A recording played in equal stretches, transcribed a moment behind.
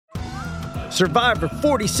Survivor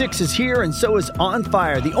 46 is here, and so is On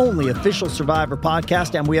Fire, the only official Survivor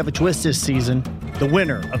podcast, and we have a twist this season. The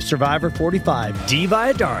winner of Survivor 45, Dee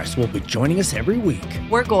Valladares, will be joining us every week.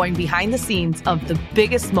 We're going behind the scenes of the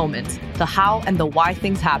biggest moments, the how and the why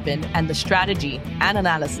things happen, and the strategy and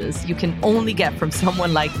analysis you can only get from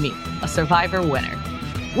someone like me, a Survivor winner.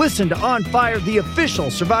 Listen to On Fire, the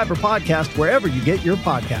official Survivor podcast, wherever you get your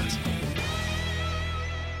podcasts.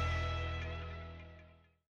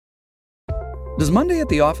 Does Monday at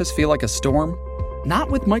the office feel like a storm? Not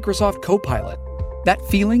with Microsoft Copilot. That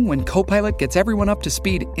feeling when Copilot gets everyone up to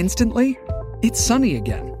speed instantly? It's sunny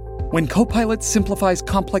again. When Copilot simplifies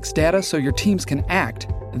complex data so your teams can act,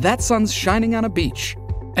 that sun's shining on a beach.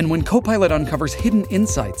 And when Copilot uncovers hidden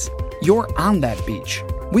insights, you're on that beach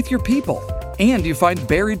with your people, and you find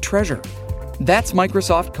buried treasure. That's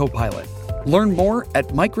Microsoft Copilot. Learn more at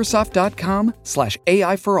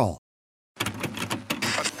Microsoft.com/AI for all.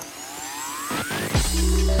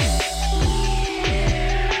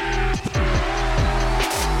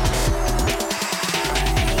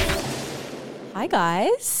 Hi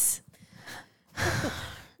guys.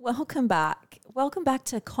 Welcome back. Welcome back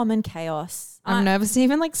to Common Chaos. I'm nervous to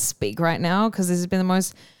even speak right now because this has been the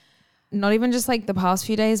most, not even just the past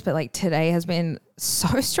few days, but today has been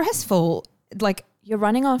so stressful. You're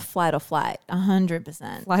running on flight or flight,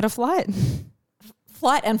 100%. Flight or flight?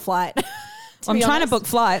 Flight and flight. I'm trying to book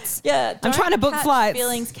flights. Yeah. I'm trying to book flights.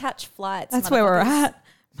 Feelings, catch flights. That's where we're at.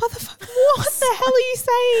 Motherfucker, what the hell are you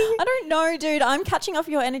saying? I don't know, dude. I'm catching off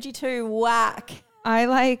your energy too. Whack.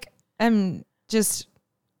 I am just,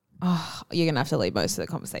 you're going to have to lead most of the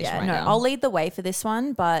conversation now. I'll lead the way for this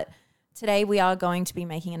one, but today we are going to be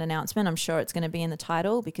making an announcement. I'm sure it's going to be in the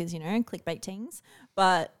title because, clickbait things,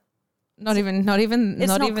 but not even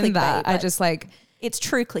that. I just it's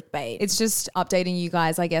true clickbait. It's just updating you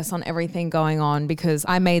guys, I guess, on everything going on because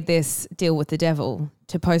I made this deal with the devil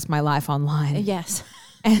to post my life online. Yes.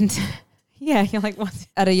 And yeah, you're like, what?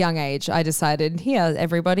 At a young age, I decided, here,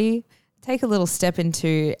 everybody, take a little step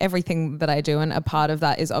into everything that I do. And a part of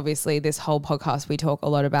that is obviously this whole podcast. We talk a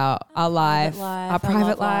lot about our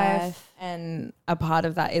private life. And a part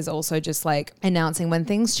of that is also just announcing when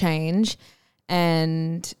things change.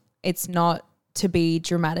 And it's not to be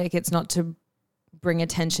dramatic. It's not to bring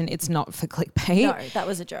attention. It's not for clickbait. No, that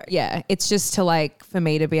was a joke. Yeah. It's just to for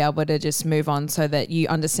me to be able to just move on so that you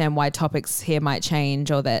understand why topics here might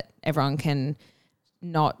change or that everyone can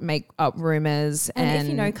not make up rumors. And if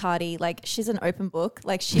you know Cardi, she's an open book.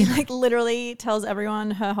 She literally tells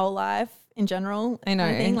everyone her whole life in general. I know.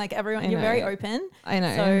 Everyone, you're very open. I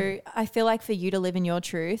know. So I feel for you to live in your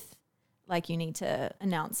truth, you need to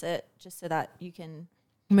announce it just so that you can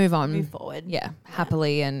move forward. Yeah.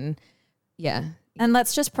 Happily and yeah. And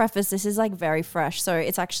let's just preface, this is very fresh. So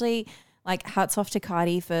it's actually hats off to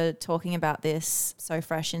Cardi for talking about this so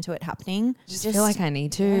fresh into it happening. Just feel I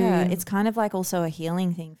need to. Yeah, it's kind of also a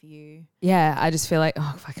healing thing for you. Yeah, I just feel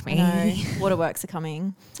oh, fuck me. Waterworks are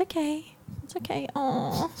coming. It's okay. It's okay.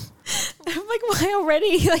 Oh, I'm why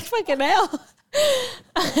already? Fucking hell.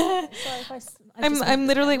 Sorry if I'm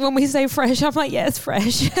literally, when we say fresh, I'm yeah, it's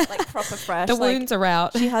fresh. Proper fresh. The wounds are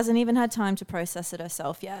out. She hasn't even had time to process it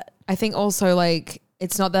herself yet. I think also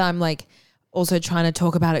it's not that I'm also trying to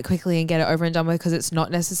talk about it quickly and get it over and done with because it's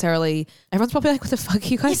not necessarily, everyone's probably what the fuck are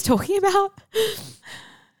you guys talking about?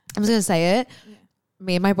 I'm just going to say it. Yeah.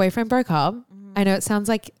 Me and my boyfriend broke up. Mm-hmm. I know it sounds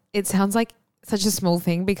like such a small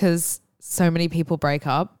thing because so many people break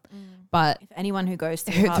up, but if anyone who goes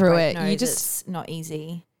through it knows it's not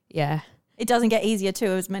easy. Yeah. It doesn't get easier too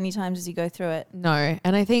as many times as you go through it. No.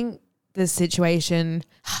 And I think the situation,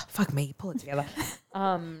 fuck me, pull it together.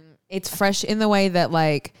 It's fresh in the way that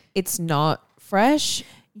it's not fresh.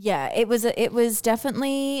 Yeah, it was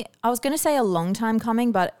definitely, I was going to say a long time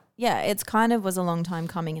coming, but yeah, it's kind of was a long time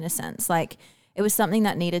coming in a sense. It was something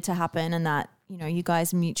that needed to happen and that, you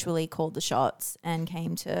guys mutually called the shots and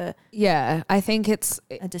came to. Yeah, I think it's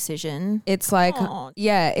a decision. It's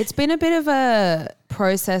yeah, it's been a bit of a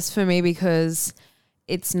process for me because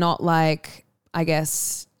it's not I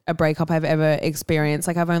guess a breakup I've ever experienced.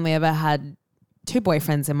 I've only ever had 2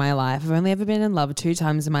 boyfriends in my life. I've only ever been in love 2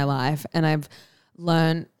 times in my life. And I've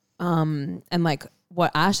learned, and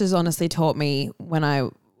what Ash has honestly taught me when I,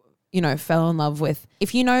 fell in love with,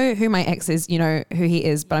 if you know who my ex is, you know who he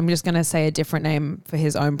is, but I'm just going to say a different name for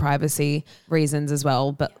his own privacy reasons as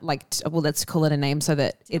well. But let's call it a name so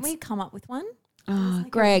that Didn't we come up with one?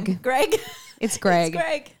 Greg. Greg. It's Greg. It's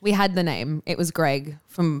Greg. We had the name. It was Greg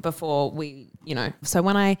from before we, So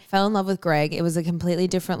when I fell in love with Greg, it was a completely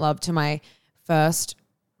different love to my first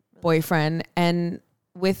boyfriend. And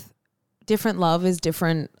with different love is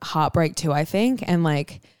different heartbreak too, I think. And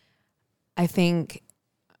I think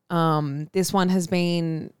this one has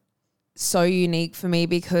been so unique for me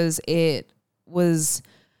because it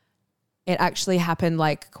actually happened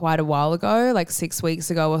like quite a while ago, like 6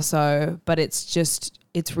 weeks ago or so, but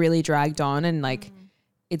it's really dragged on and like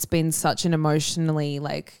it's been such an emotionally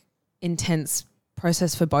like intense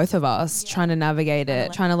process for both of us, trying to navigate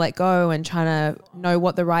it, trying to let go and trying to know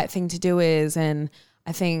what the right thing to do is. And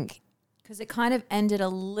I think because it kind of ended a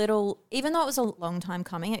little, even though it was a long time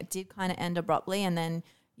coming, it did kind of end abruptly. And then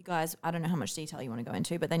you guys, I don't know how much detail you want to go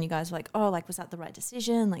into, but then you guys were like, oh, like, was that the right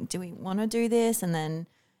decision? Like, do we want to do this? And then,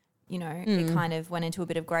 you know, it kind of went into a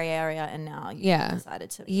bit of grey area and now you decided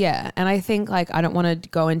to. Yeah. And I think like, I don't want to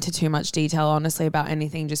go into too much detail, honestly, about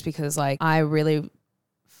anything just because like I really,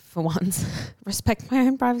 for once, respect my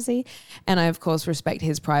own privacy. And I, of course, respect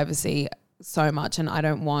his privacy so much. And I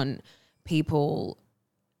don't want people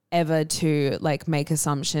ever to like make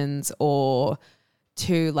assumptions or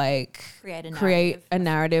to like create a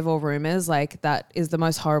narrative or rumors. Like that is the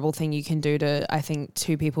most horrible thing you can do to, I think,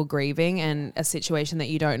 two people grieving and a situation that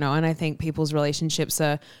you don't know. And I think people's relationships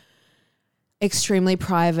are extremely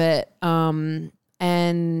private. But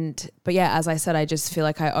yeah, as I said, I just feel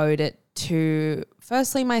like I owed it to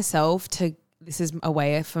firstly myself to, this is a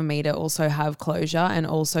way for me to also have closure, and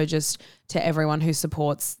also just to everyone who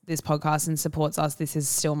supports this podcast and supports us. This is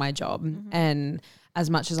still my job. And as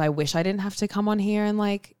much as I wish I didn't have to come on here and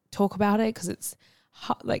like talk about it, because it's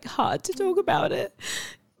hard to talk about it.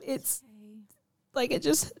 It's like, it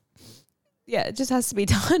just has to be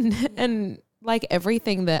done. And like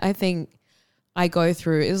everything that I think I go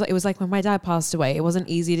through, it was like when my dad passed away, it wasn't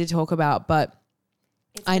easy to talk about, but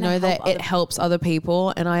I know that it helps other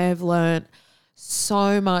people. And I have learned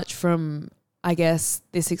so much from, I guess,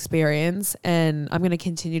 this experience, and I'm going to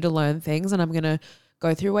continue to learn things, and I'm going to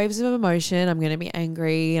go through waves of emotion. I'm going to be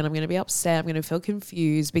angry and I'm going to be upset. I'm going to feel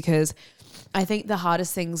confused, because I think the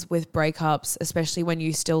hardest things with breakups, especially when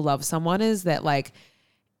you still love someone, is that like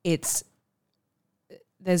I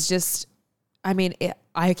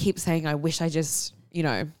keep saying I wish I just, you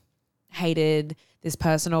know, hated this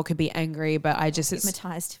person or could be angry, but I just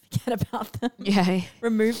hypnotized to forget about them. Yeah.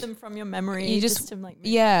 Remove them from your memory. You just to like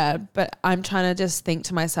but I'm trying to just think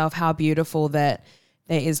to myself how beautiful that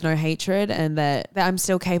there is no hatred, and that I'm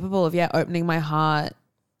still capable of opening my heart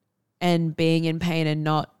and being in pain, and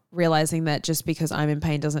not realizing that just because I'm in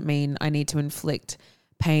pain doesn't mean I need to inflict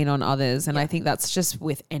pain on others. And I think that's just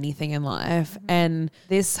with anything in life. And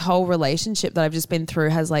this whole relationship that I've just been through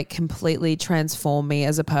has like completely transformed me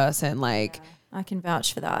as a person. Like I can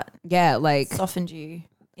vouch for that. Yeah, like softened you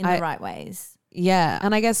in the right ways. Yeah.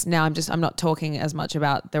 And I guess now I'm not talking as much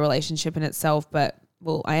about the relationship in itself, but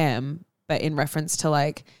I am, but in reference to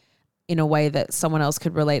like in a way that someone else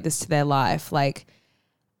could relate this to their life. Like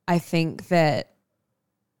I think that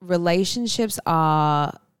relationships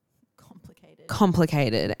are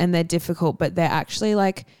complicated and they're difficult, but they're actually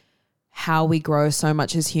like how we grow so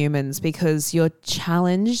much as humans, because you're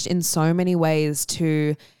challenged in so many ways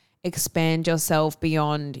to expand yourself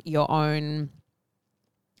beyond your own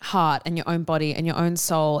heart and your own body and your own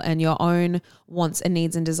soul and your own wants and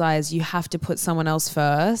needs and desires. You have to put someone else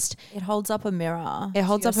first. It holds up a mirror. It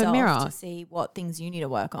holds up a mirror to see what things you need to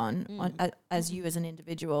work on as you as an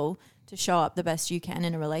individual, to show up the best you can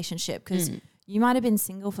in a relationship. Because you might have been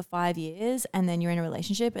single for 5 years and then you're in a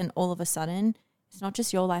relationship, and all of a sudden it's not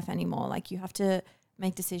just your life anymore. Like you have to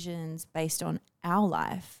make decisions based on our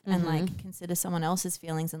life and like consider someone else's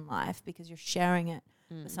feelings in life, because you're sharing it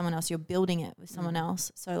with someone else, you're building it with someone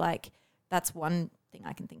else. So like that's one thing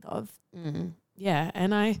I can think of. Yeah.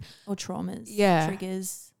 And or traumas,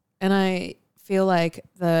 triggers. And I feel like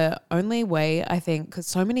the only way, I think, because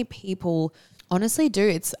so many people honestly do,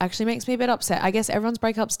 it's actually makes me a bit upset. I guess everyone's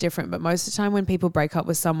breakup's different, but most of the time when people break up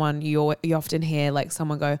with someone, you often hear like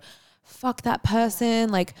someone go, fuck that person,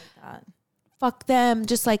 like fuck them,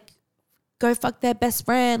 just like go fuck their best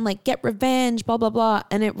friend, like get revenge, blah, blah, blah.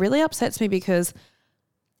 And it really upsets me because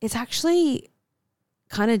it's actually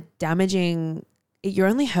kind of damaging. You're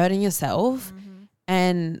only hurting yourself.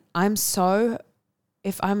 And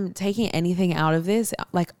if I'm taking anything out of this,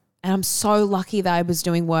 like, and I'm so lucky that I was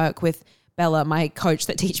doing work with Bella, my coach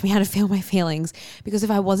that teach me how to feel my feelings, because if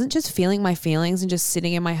I wasn't just feeling my feelings and just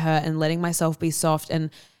sitting in my hurt and letting myself be soft and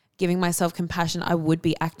giving myself compassion, I would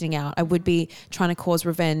be acting out. I would be trying to cause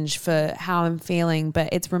revenge for how I'm feeling. But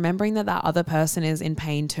it's remembering that other person is in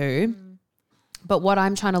pain too. But what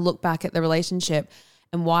I'm trying to look back at the relationship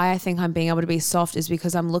and why I think I'm being able to be soft is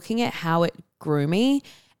because I'm looking at how it grew me,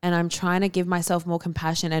 and I'm trying to give myself more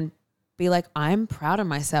compassion and be like, I'm proud of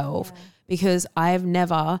myself because I've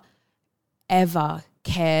never, ever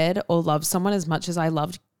cared or loved someone as much as I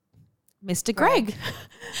loved Mr. Greg.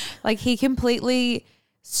 Like he completely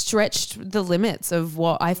stretched the limits of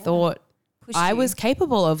what I thought I was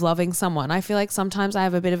capable of loving someone. I feel like sometimes I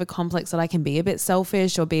have a bit of a complex that I can be a bit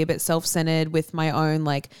selfish or be a bit self-centered with my own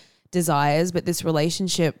like desires, but this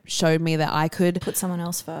relationship showed me that I could put someone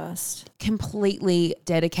else first, completely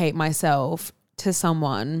dedicate myself to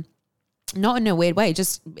someone, not in a weird way,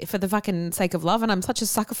 just for the fucking sake of love. And I'm such a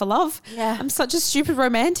sucker for love. Yeah. I'm such a stupid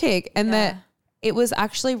romantic. And that it was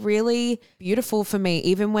actually really beautiful for me,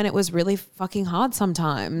 even when it was really fucking hard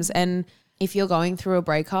sometimes. And if you're going through a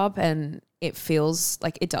breakup and it feels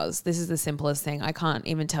like it does, this is the simplest thing. I can't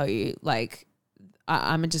even tell you, like,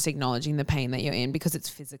 I'm just acknowledging the pain that you're in because it's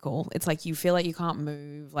physical. It's like you feel like you can't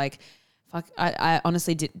move. Like, fuck, I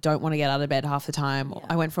honestly don't want to get out of bed half the time. Yeah.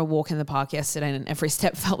 I went for a walk in the park yesterday and every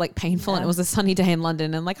step felt like painful and it was a sunny day in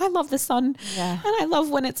London and like I love the sun and I love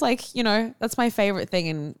when it's like, you know, that's my favorite thing.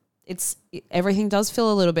 And everything does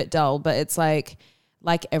feel a little bit dull, but it's like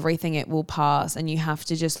everything, it will pass, and you have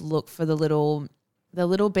to just look for the little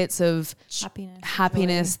bits of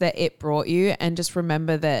happiness that it brought you, and just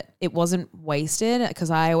remember that it wasn't wasted. Because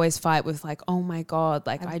I always fight with like, oh my God,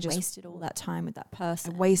 like I just wasted all that time with that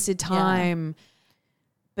person. I wasted time.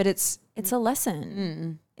 But it's a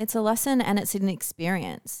lesson. It's a lesson and it's an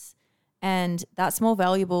experience. And that's more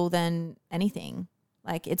valuable than anything.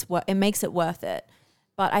 Like it makes it worth it.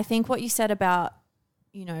 But I think what you said about,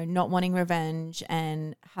 you know, not wanting revenge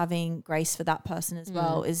and having grace for that person as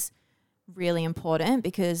well is really important,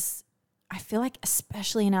 because I feel like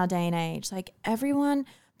especially in our day and age, like everyone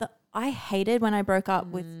that I hated when I broke up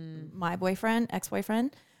with my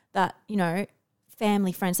ex-boyfriend, that, you know,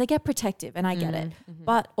 family, friends, they get protective and I get it.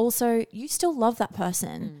 But also you still love that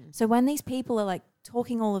person. So when these people are like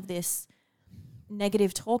talking all of this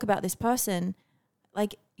negative talk about this person,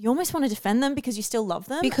 like you almost want to defend them because you still love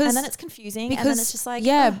them. And then it's confusing. And then it's just like,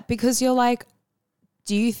 because you're like,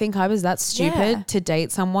 do you think I was that stupid to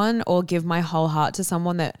date someone or give my whole heart to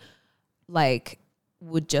someone that like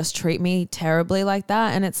would just treat me terribly like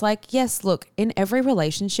that? And it's like, yes, look, in every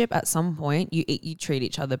relationship at some point you treat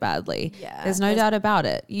each other badly. Yeah. There's no doubt about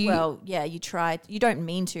it. You try. You don't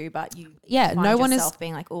mean to, but you find no one is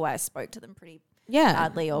being like, oh, I spoke to them pretty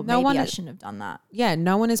badly, or maybe I shouldn't have done that. Yeah,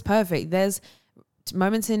 no one is perfect. There's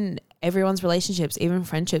moments in everyone's relationships, even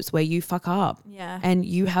friendships, where you fuck up and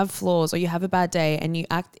you have flaws or you have a bad day and you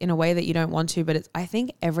act in a way that you don't want to. But I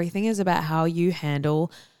think everything is about how you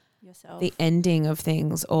handle yourself, the ending of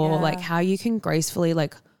things, or like how you can gracefully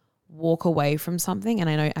like walk away from something. And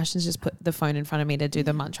I know Ashton's just put the phone in front of me to do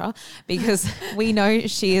the mantra because we know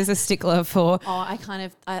she is a stickler for. Oh,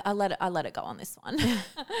 I let it go on this one.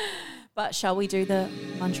 But shall we do the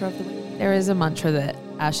mantra of the week? There is a mantra that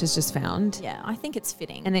Ash has just found. Yeah, I think it's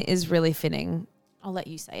fitting. And it is really fitting. I'll let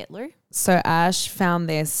you say it, Lou. So Ash found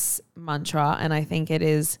this mantra, and I think it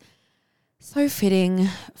is so fitting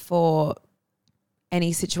for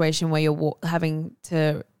any situation where you're having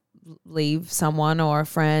to leave someone or a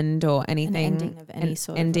friend or anything. An ending of any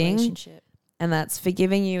sort of relationship. And that's: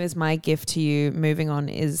 forgiving you is my gift to you. Moving on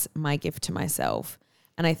is my gift to myself.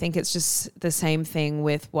 And I think it's just the same thing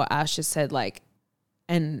with what Ash just said, like,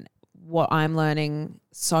 and what I'm learning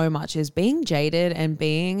so much is being jaded and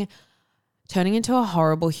turning into a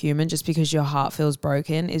horrible human just because your heart feels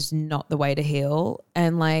broken is not the way to heal.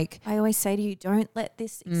 And like, I always say to you, don't let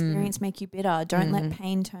this experience make you bitter. Don't let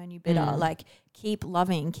pain turn you bitter. Like, keep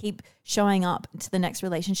loving, keep showing up to the next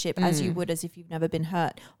relationship as you would as if you've never been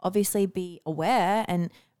hurt. Obviously be aware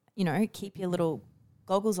and, you know, keep your little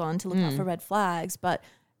goggles on to look out for red flags, but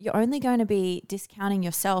you're only going to be discounting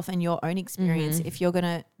yourself and your own experience if you're going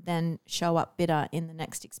to then show up bitter in the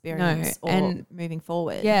next experience or moving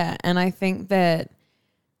forward. Yeah, and I think that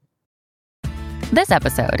this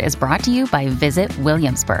episode is brought to you by Visit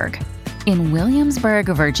Williamsburg. In Williamsburg,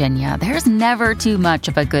 Virginia, there's never too much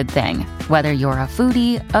of a good thing. Whether you're a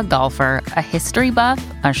foodie, a golfer, a history buff,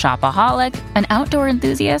 a shopaholic, an outdoor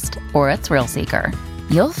enthusiast, or a thrill seeker,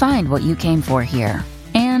 you'll find what you came for here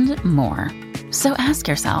and more. So ask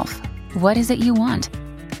yourself, what is it you want?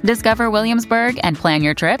 Discover Williamsburg and plan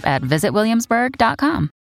your trip at visitwilliamsburg.com.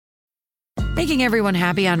 Making everyone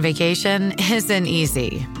happy on vacation isn't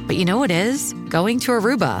easy, but you know what is? Going to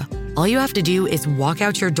Aruba. All you have to do is walk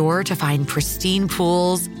out your door to find pristine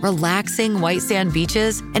pools, relaxing white sand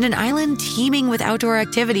beaches, and an island teeming with outdoor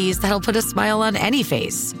activities that'll put a smile on any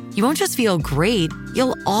face. You won't just feel great,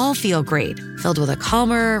 you'll all feel great, filled with a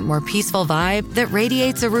calmer, more peaceful vibe that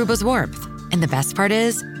radiates Aruba's warmth. And the best part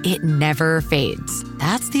is, it never fades.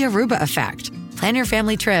 That's the Aruba effect. Plan your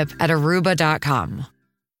family trip at Aruba.com.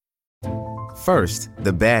 First,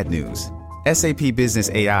 the bad news. SAP Business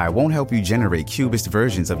AI won't help you generate cubist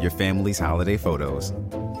versions of your family's holiday photos.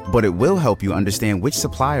 But it will help you understand which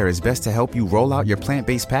supplier is best to help you roll out your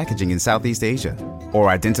plant-based packaging in Southeast Asia, or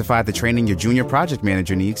identify the training your junior project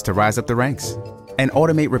manager needs to rise up the ranks, and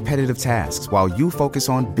automate repetitive tasks while you focus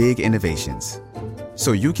on big innovations,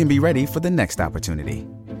 so you can be ready for the next opportunity.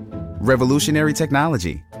 Revolutionary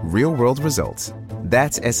technology, real-world results.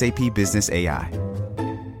 That's SAP Business AI.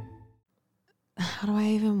 How do I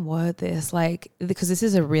even word this? Like, because this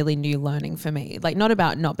is a really new learning for me. Like, not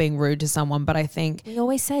about not being rude to someone, but I think We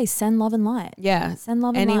always say send love and light. yeah, Send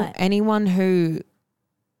love and light. anyone who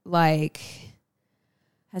like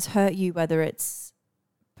Has hurt you, whether it's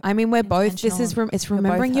I mean, we're both. This is intentional, it's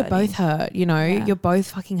remembering you're both hurt. You know, Yeah. you're both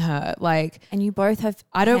fucking hurt. Like, and you both have.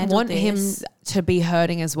 I don't handled want him this. to be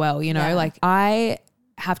hurting as well. You know, Yeah. like I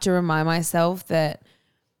have to remind myself that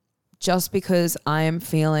just because I am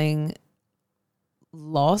feeling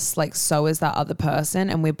lost, like so is that other person,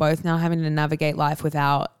 and we're both now having to navigate life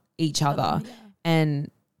without each other. And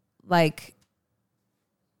like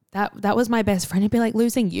that was my best friend. It'd be like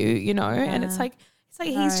losing you, you know. And it's like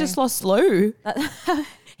he's just lost Lou.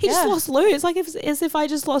 He just lost Lou. It's like as if I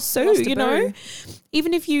just lost Sue, Lost a you know. boo.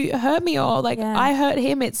 Even if you hurt me or like I hurt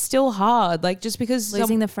him, it's still hard. Like just because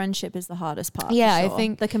Losing the friendship is the hardest part. Yeah, for I sure.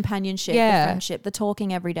 think- the companionship, Yeah. the friendship, the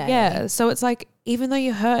talking every day. yeah. So it's like even though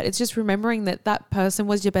you hurt, it's just remembering that that person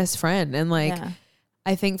was your best friend, and like Yeah.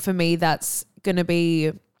 I think for me that's gonna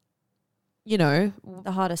be, you know,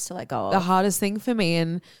 the hardest to let go of. the hardest thing for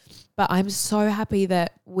me. But I'm so happy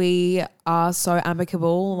that we are so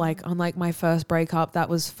amicable. Like on like my first breakup, that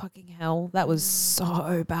was fucking hell. That was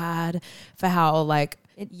so bad for how like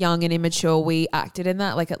young and immature we acted in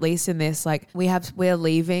that. Like at least in this, like we're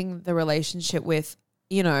leaving the relationship with,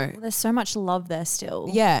 you know, Well, there's so much love there still.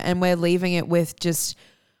 yeah, and we're leaving it with just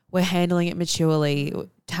we're handling it maturely,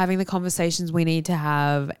 having the conversations we need to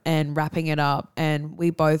have and wrapping it up. And we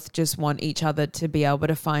both just want each other to be able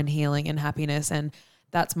to find healing and happiness. And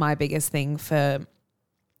that's my biggest thing for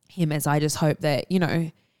him is I just hope that, you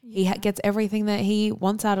know, he gets everything that he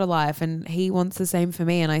wants out of life and he wants the same for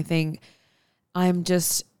me. And I think I'm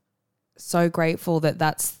just so grateful that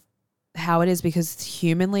that's how it is, because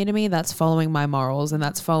humanly to me, that's following my morals and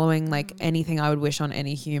that's following like anything I would wish on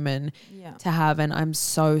any human to have. And I'm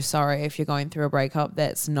so sorry if you're going through a breakup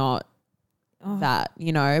that's not that,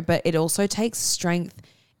 you know, but it also takes strength,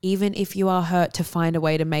 even if you are hurt, to find a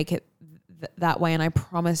way to make it that way. And I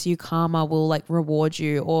promise you karma will like reward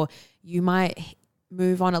you, or you might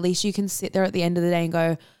move on. At least you can sit there at the end of the day and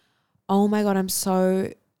go, oh my God, I'm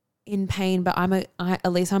so in pain, but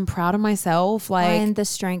at least I'm proud of myself. Like, Find the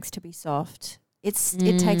strength to be soft. It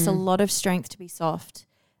takes a lot of strength to be soft.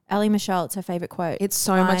 Ellie Michelle, it's her favorite quote. It's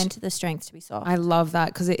so Find much the strength to be soft. I love that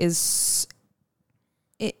because it is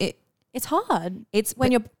it's hard. It's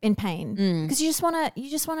when you're in pain because you just want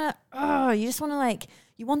to like,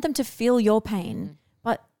 you want them to feel your pain,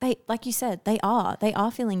 but they, like you said, they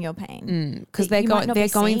are feeling your pain because they're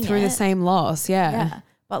going through the same loss. Yeah.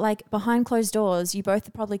 But like behind closed doors, you both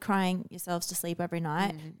are probably crying yourselves to sleep every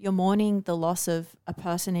night. You're mourning the loss of a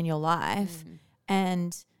person in your life.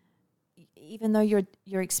 And even though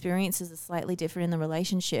your experiences are slightly different in the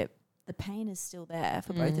relationship, the pain is still there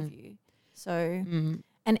for both of you. So,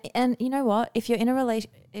 and you know what? If you're in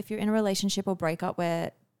a relationship or breakup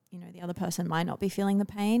where, you know, the other person might not be feeling the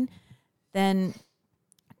pain, then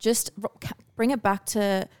just bring it back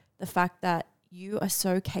to the fact that you are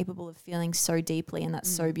so capable of feeling so deeply, and that's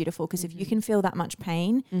so beautiful, because if you can feel that much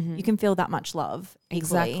pain, you can feel that much love equally.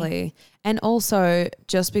 Exactly. And also,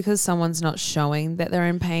 just because someone's not showing that they're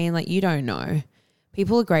in pain, like, you don't know.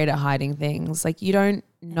 People are great at hiding things. Like, you don't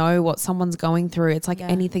know what someone's going through. It's like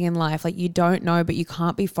anything in life. Like, you don't know, but you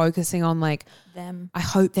can't be focusing on like them. I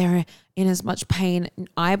hope they're in as much pain.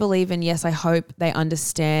 I believe in, yes, I hope they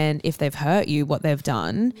understand if they've hurt you, what they've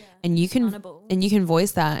done, and you can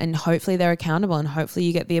voice that, and hopefully they're accountable, and hopefully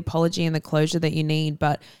you get the apology and the closure that you need.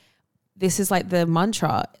 But this is like the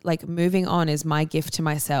mantra, like moving on is my gift to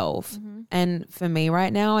myself. And for me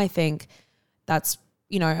right now, I think that's,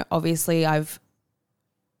 you know, obviously I've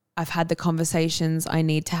had the conversations I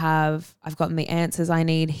need to have. I've gotten the answers I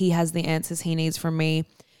need. He has the answers he needs from me.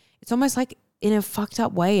 It's almost like, in a fucked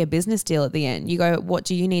up way, a business deal at the end. You go, what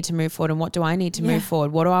do you need to move forward and what do I need to move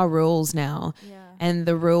forward? What are our rules now? And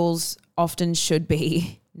the rules often should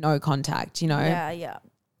be no contact, you know? Yeah.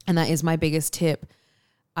 And that is my biggest tip,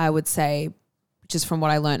 I would say, just from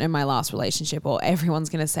what I learned in my last relationship, or everyone's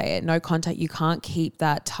going to say it, no contact. You can't keep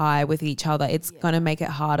that tie with each other. It's going to make it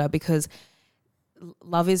harder, because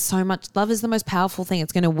love is the most powerful thing.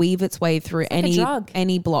 It's going to weave its way through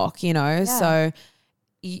any block, you know? So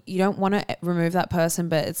you don't want to remove that person,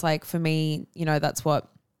 but it's like for me, you know, that's what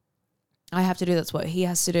I have to do. That's what he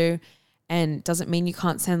has to do. And doesn't mean you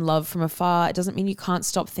can't send love from afar. It doesn't mean you can't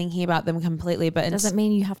stop thinking about them completely. But it doesn't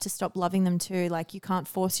mean you have to stop loving them too. Like you can't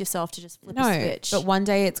force yourself to just flip a switch. But one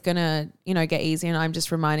day it's going to, you know, get easy. And I'm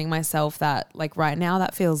just reminding myself that like right now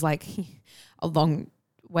that feels like a long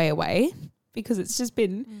way away because it's just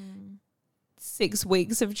been 6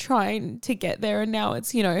 weeks of trying to get there. And now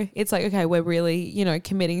it's, you know, it's like, okay, we're really, you know,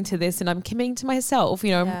 committing to this and I'm committing to myself,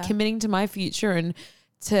 you know, I'm committing to my future and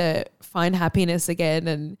to find happiness again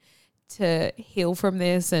and to heal from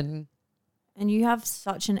this. And you have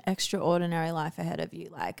such an extraordinary life ahead of you.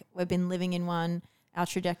 Like we've been living in one. Our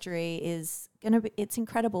trajectory is going to be, it's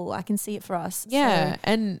incredible. I can see it for us. Yeah. So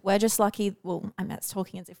and we're just lucky. Well, I'm not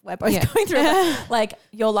talking as if we're both going through it. Like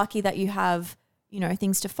you're lucky that you have, you know,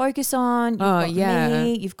 things to focus on. You've got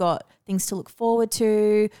me, you've got things to look forward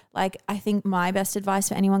to. Like I think my best advice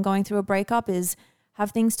for anyone going through a breakup is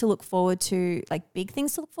have things to look forward to, like big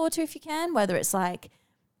things to look forward to if you can, whether it's like,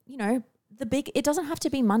 you know, it doesn't have to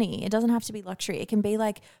be money. It doesn't have to be luxury. It can be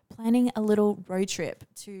like planning a little road trip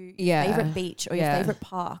to your favorite beach or your favorite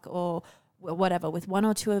park or whatever with one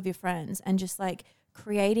or two of your friends and just like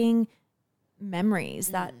creating memories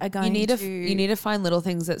that are going you need to find little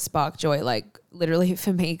things that spark joy. Like literally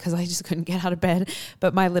for me, because I just couldn't get out of bed,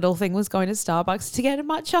 but my little thing was going to Starbucks to get a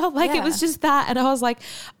matcha. Like it was just that. And I was like,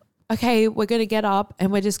 okay, we're going to get up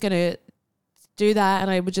and we're just going to do that. And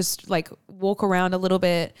I would just like walk around a little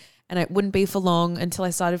bit and it wouldn't be for long until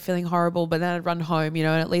I started feeling horrible, but then I'd run home, you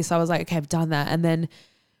know, and at least I was like, okay, I've done that. And then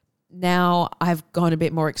now I've gone a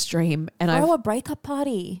bit more extreme and a breakup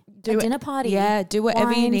party, a dinner party. Yeah. Do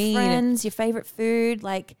whatever you need. Friends, your favorite food.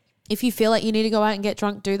 Like if you feel like you need to go out and get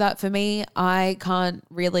drunk, do that. For me, I can't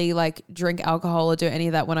really like drink alcohol or do any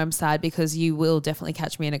of that when I'm sad because you will definitely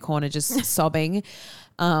catch me in a corner just sobbing.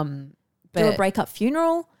 But do a breakup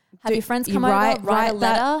funeral. Have your friends come over, write a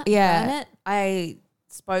letter. Yeah. Burn it. I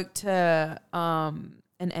spoke to an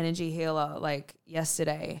energy healer like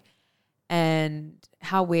yesterday and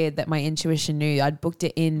how weird that my intuition knew. I'd booked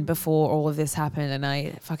it in before all of this happened and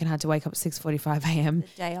I fucking had to wake up at 6:45 a.m.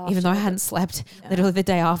 even though I hadn't slept literally the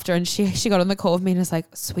day after. And she got on the call with me and was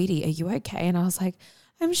like, sweetie, are you okay? And I was like,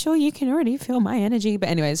 I'm sure you can already feel my energy. But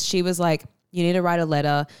anyways, she was like, you need to write a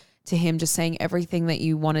letter to him just saying everything that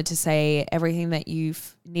you wanted to say, everything that you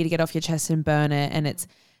need to get off your chest and burn it. And it's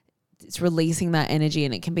releasing that energy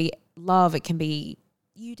and it can be love. It can be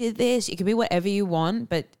you did this. It can be whatever you want,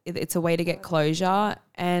 but it's a way to get closure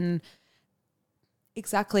and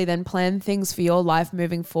exactly then plan things for your life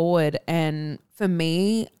moving forward. And for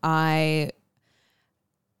me, I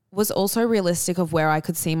was also realistic of where I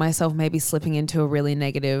could see myself maybe slipping into a really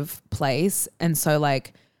negative place. And so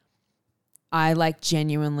like I like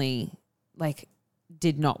genuinely like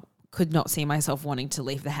could not see myself wanting to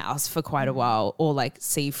leave the house for quite a while or like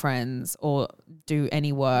see friends or do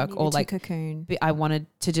any work or like cocoon. I wanted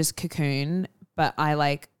to just cocoon, but I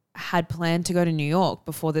like had planned to go to New York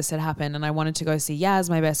before this had happened and I wanted to go see Yaz,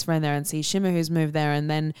 my best friend there, and see Shimmer who's moved there. And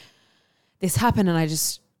then this happened and I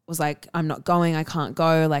just was like, I'm not going, I can't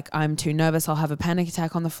go. Like I'm too nervous. I'll have a panic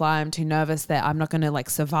attack on the fly. I'm too nervous that I'm not going to like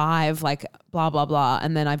survive, like blah, blah, blah.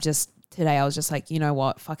 And then today I was just like, you know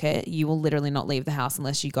what, fuck it. You will literally not leave the house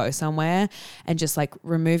unless you go somewhere and just like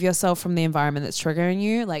remove yourself from the environment that's triggering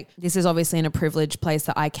you. Like this is obviously in a privileged place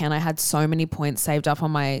that I had so many points saved up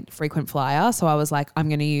on my frequent flyer. So I was like, I'm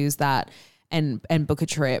going to use that and book a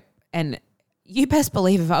trip. And you best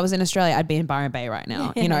believe if I was in Australia, I'd be in Byron Bay right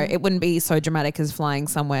now. You know, it wouldn't be so dramatic as flying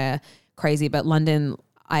somewhere crazy, but London,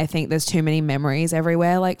 I think there's too many memories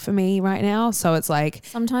everywhere, like for me right now. So it's like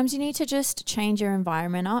sometimes you need to just change your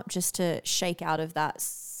environment up just to shake out of that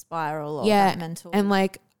spiral or that mental. And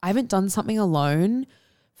like I haven't done something alone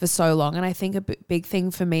for so long. And I think a big thing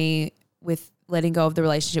for me with letting go of the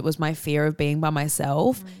relationship was my fear of being by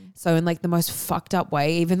myself. So in like the most fucked up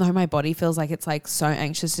way, even though my body feels like it's like so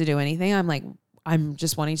anxious to do anything, I'm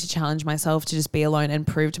just wanting to challenge myself to just be alone and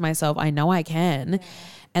prove to myself I know I can. Yeah.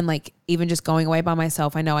 And like even just going away by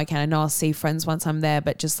myself, I know I can. I know I'll see friends once I'm there,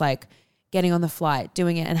 but just like getting on the flight,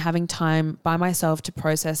 doing it and having time by myself to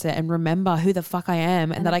process it and remember who the fuck I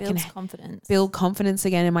am and that I can build confidence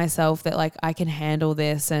again in myself that like I can handle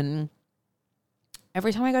this. And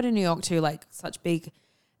every time I go to New York too, like such big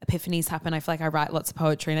epiphanies happen. I feel like I write lots of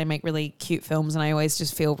poetry and I make really cute films and I always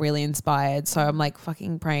just feel really inspired. So I'm like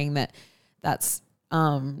fucking praying that that's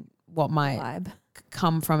what might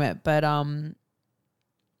come from it. But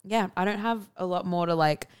yeah, I don't have a lot more to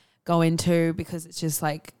like go into because it's just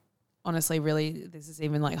like honestly really this is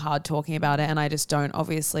even like hard talking about it and I just don't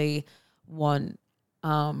obviously want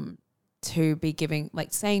to be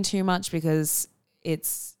saying too much because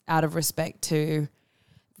it's out of respect to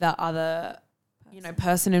the other,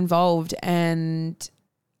 person involved. And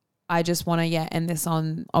I just want to, end this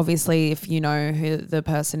on, obviously, if you know who the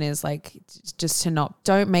person is, like, just to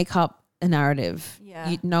don't make up a narrative. Yeah.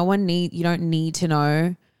 You don't need to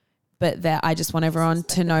know, but that I just want everyone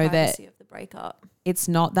to know that of the breakup. It's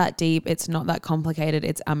not that deep. It's not that complicated.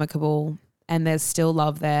 It's amicable, and there's still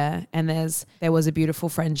love there, and there was a beautiful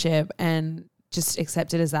friendship, and just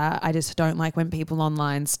accept it as that. I just don't like when people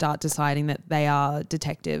online start deciding that they are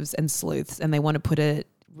detectives and sleuths and they want to put a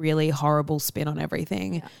really horrible spin on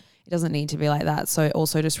everything. Yeah. It doesn't need to be like that. So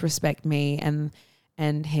also just respect me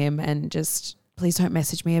and him, and just please don't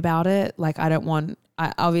message me about it. Like, I don't want,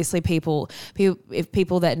 obviously people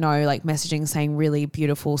that know, like, messaging saying really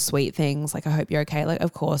beautiful, sweet things, like, I hope you're okay. Like,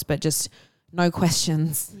 of course, but just no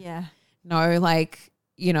questions. Yeah. No, like,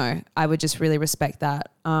 I would just really respect that.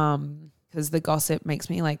 Because the gossip makes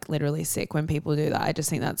me, like, literally sick when people do that. I just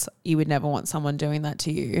think you would never want someone doing that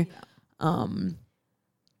to you. Yeah.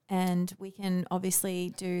 And we can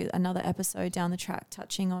obviously do another episode down the track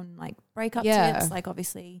touching on, like, breakup tips. Like,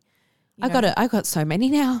 obviously, I got so many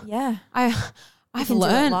now. Yeah. I've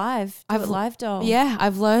learned live. Do it live, doll. Yeah,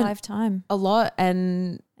 I've learned lifetime a lot,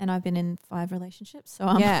 and I've been in 5 relationships. So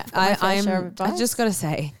I just got to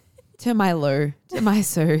say to my Lou, to my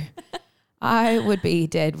Sue, I would be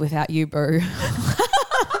dead without you, boo.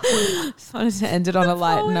 Just wanted to end it on a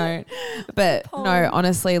light note. But no,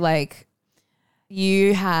 honestly, like,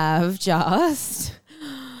 you have just...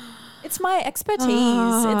 It's my expertise.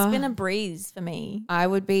 It's been a breeze for me. I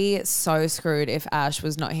would be so screwed if Ash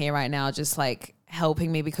was not here right now, just, like,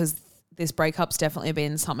 helping me, because this breakup's definitely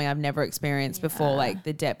been something I've never experienced before. Like,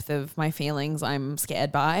 the depth of my feelings I'm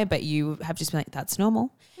scared by, but you have just been like, that's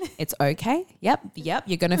normal. It's okay. Yep.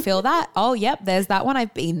 You're going to feel that. Oh, yep. There's that one.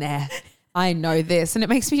 I've been there. I know this. And it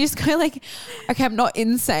makes me just go like, okay, I'm not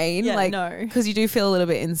insane. Yeah, like, no. Because you do feel a little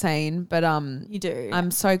bit insane, but you do. I'm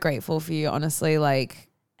so grateful for you, honestly. Like,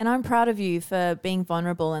 and I'm proud of you for being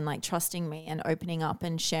vulnerable and, like, trusting me and opening up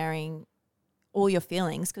and sharing all your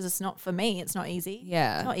feelings, because it's not, for me, it's not easy.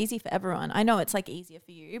 Yeah. It's not easy for everyone. I know it's, like, easier for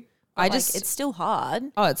you. But it's still hard.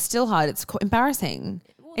 Oh, it's still hard. It's embarrassing.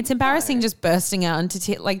 It's embarrassing just bursting out into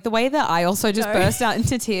tears. Like, the way that I also just burst out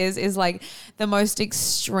into tears is, like, the most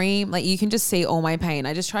extreme. Like, you can just see all my pain.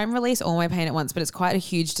 I just try and release all my pain at once, but it's quite a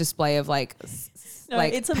huge display of, like, it's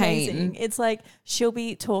pain. Amazing. It's like she'll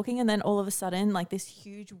be talking and then all of a sudden, like, this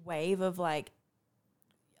huge wave of, like,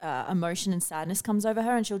 emotion and sadness comes over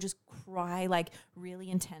her, and she'll just cry, like, really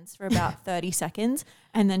intense for about 30 seconds,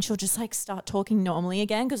 and then she'll just, like, start talking normally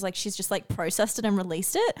again, because, like, she's just, like, processed it and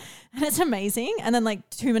released it, and it's amazing. And then, like,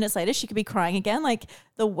 2 minutes later she could be crying again. Like,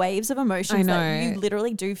 the waves of emotions that you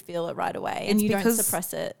literally do feel it right away, and you don't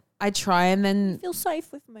suppress it. I try and then feel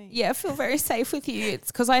safe with me. Yeah, I feel very safe with you.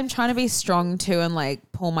 It's because I'm trying to be strong too, and,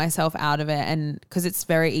 like, pull myself out of it, and because it's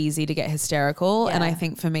very easy to get hysterical. And I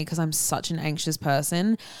think for me, because I'm such an anxious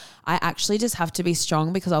person, I actually just have to be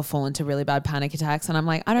strong, because I'll fall into really bad panic attacks, and I'm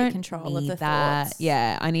like, I don't control need of the that. thoughts.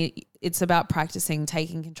 Yeah, it's about practicing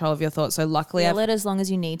taking control of your thoughts. So luckily, feel it as long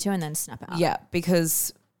as you need to, and then snap out. Yeah,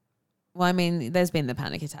 because. Well, I mean, there's been the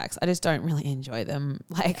panic attacks. I just don't really enjoy them.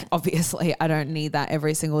 Like, obviously, I don't need that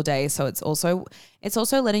every single day. So it's also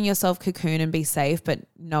letting yourself cocoon and be safe, but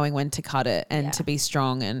knowing when to cut it and to be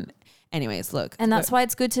strong. And anyways, look. And that's why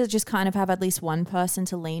it's good to just kind of have at least one person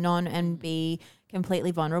to lean on and be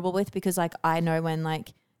completely vulnerable with, because, like, I know when, like,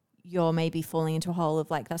 you're maybe falling into a hole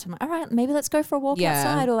of, like, that's when I'm like, all right, maybe let's go for a walk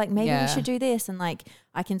outside, or, like, maybe we should do this. And, like,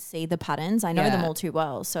 I can see the patterns. I know them all too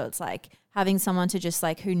well. So it's like having someone to just,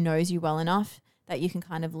 like, who knows you well enough that you can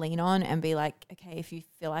kind of lean on and be like, okay, if you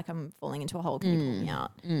feel like I'm falling into a hole, can you pull me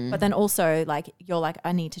out? But then also, like, you're like,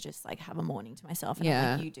 I need to just, like, have a morning to myself, and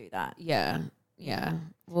I'm like, you do that. Yeah.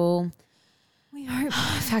 Well, we hope.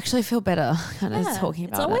 I actually feel better kind of talking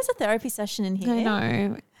about it. It's always a therapy session in here. I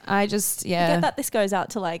know. I just, You get that this goes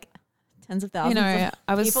out to, like, tens of thousands of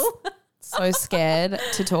I was people. so scared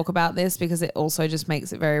to talk about this, because it also just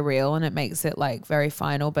makes it very real, and it makes it, like, very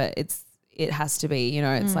final, but it has to be,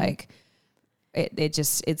 it's like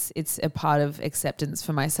it's a part of acceptance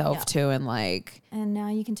for myself too, and, like, and now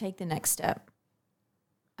you can take the next step.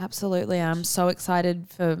 Absolutely. I'm so excited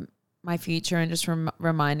for my future, and just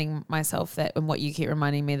reminding myself that, and what you keep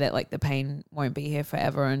reminding me, that, like, the pain won't be here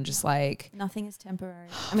forever, and just, like, nothing is temporary.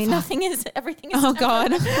 I mean, everything is oh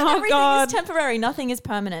God. Everything is temporary. Nothing is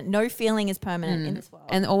permanent. No feeling is permanent in this world.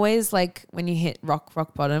 And always, like, when you hit rock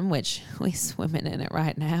bottom, which we're swimming in it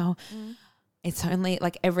right now, it's only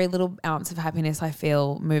like every little ounce of happiness I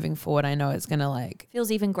feel moving forward, I know it's going to like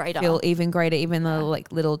Feels even greater. feel even greater, even the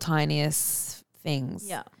like little tiniest things.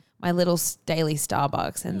 Yeah. My little daily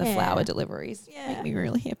Starbucks and the flower deliveries make me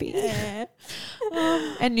really happy. Yeah.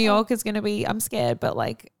 And New York is going to be, I'm scared, but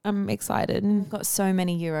like I'm excited. I've got so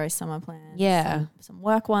many Euro summer plans. Yeah. Some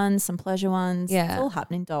work ones, some pleasure ones. Yeah. It's all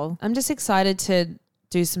happening, doll. I'm just excited to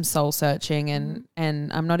do some soul searching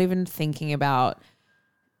and I'm not even thinking about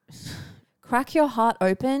Crack your heart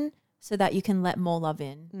open so that you can let more love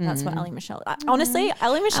in. That's what Ali Michelle. Honestly,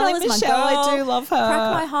 Ali Michelle is my girl. I do love her.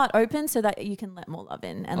 Crack my heart open so that you can let more love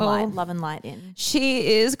in and love and light in. She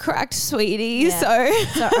is cracked, sweetie. Yeah.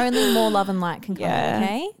 So only more love and light can come in,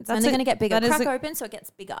 okay? It's That's only a- going to get bigger. that is Crack a- open so it gets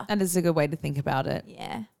bigger. That is a good way to think about it.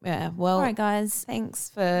 Yeah. Yeah. Well, All right, guys. thanks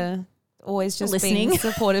for always just listening. being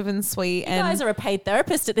supportive and sweet. You guys are a paid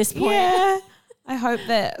therapist at this point. Yeah. I hope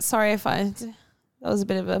that, sorry if that was a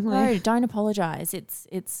bit of a. No, don't apologize.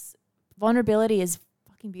 It's vulnerability is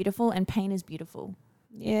fucking beautiful and pain is beautiful.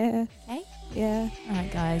 Yeah. Okay? Yeah. All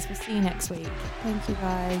right, guys. We'll see you next week. Thank you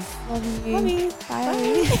guys. Love you. Love you.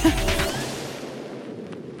 Bye.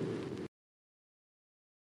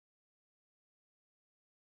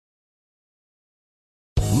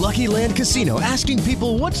 Lucky Land Casino, asking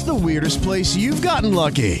people, what's the weirdest place you've gotten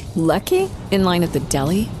lucky? Lucky? In line at the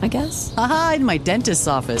deli, I guess? Aha, in my dentist's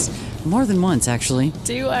office. More than once, actually.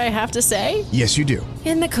 Do I have to say? Yes, you do.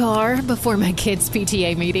 In the car before my kids'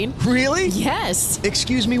 PTA meeting. Really? Yes.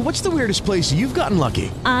 Excuse me, what's the weirdest place you've gotten lucky?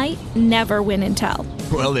 I never win and tell.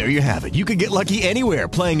 Well, there you have it. You can get lucky anywhere,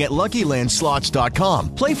 playing at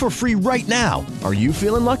LuckyLandSlots.com. Play for free right now. Are you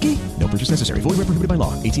feeling lucky? No purchase necessary. Void where prohibited by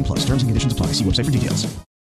law. 18+. Terms and conditions apply. See website for details.